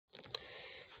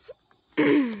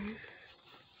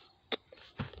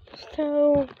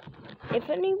So, if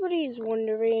anybody is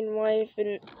wondering why I've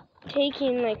been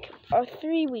taking like a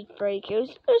 3-week break, it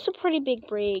was a pretty big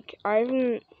break. I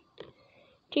haven't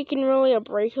taken really a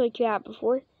break like that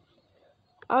before.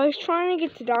 I was trying to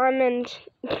get to Diamond.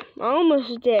 I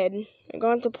almost did. I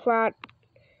got to Plat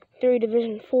 3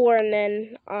 Division 4, and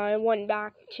then I went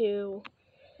back to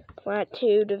Plat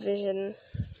 2 Division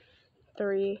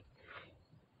 3.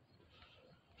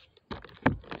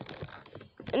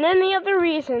 And then the other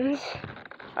reasons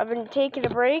I've been taking a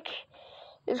break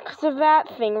is because of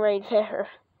that thing right there.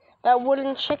 That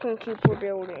wooden chicken coop we're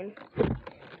building.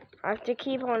 I have to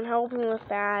keep on helping with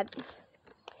that.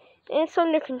 And it's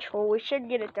under control. We should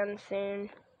get it done soon.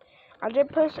 I did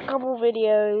post a couple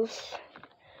videos.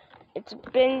 It's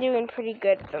been doing pretty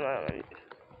good at the moment.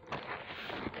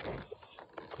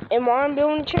 And while I'm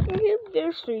building a chicken coop,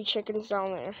 there's 3 chickens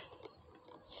down there.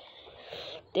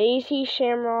 Daisy,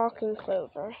 Shamrock, and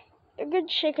Clover. They're good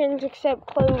chickens, except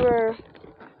Clover.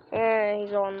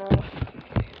 He's on there.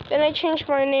 Then I changed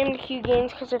my name to Q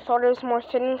Games because I thought it was more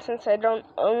fitting since I don't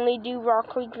only do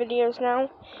Rocket League videos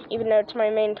now, even though it's my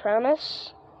main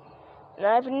premise. And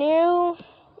I have a new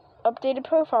updated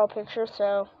profile picture,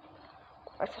 so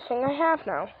that's the thing I have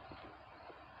now.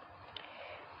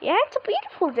 Yeah, it's a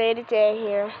beautiful day today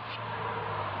here.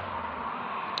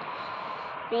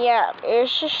 But yeah,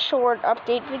 it's just a short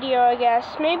update video, I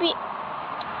guess. Maybe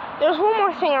there's one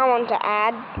more thing I want to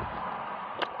add.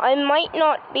 I might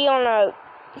not be on a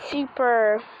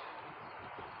super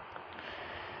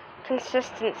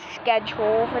consistent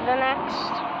schedule for the next,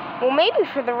 well, maybe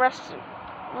for the rest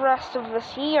of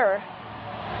this year,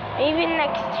 maybe the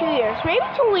next 2 years, maybe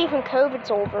till even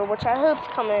COVID's over, which I hope's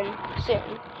coming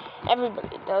soon.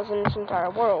 Everybody does in this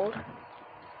entire world.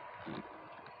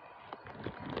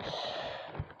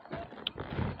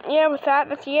 Yeah, with that,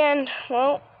 that's the end.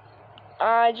 Well,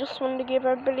 I just wanted to give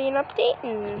everybody an update,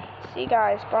 and see you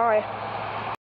guys. Bye.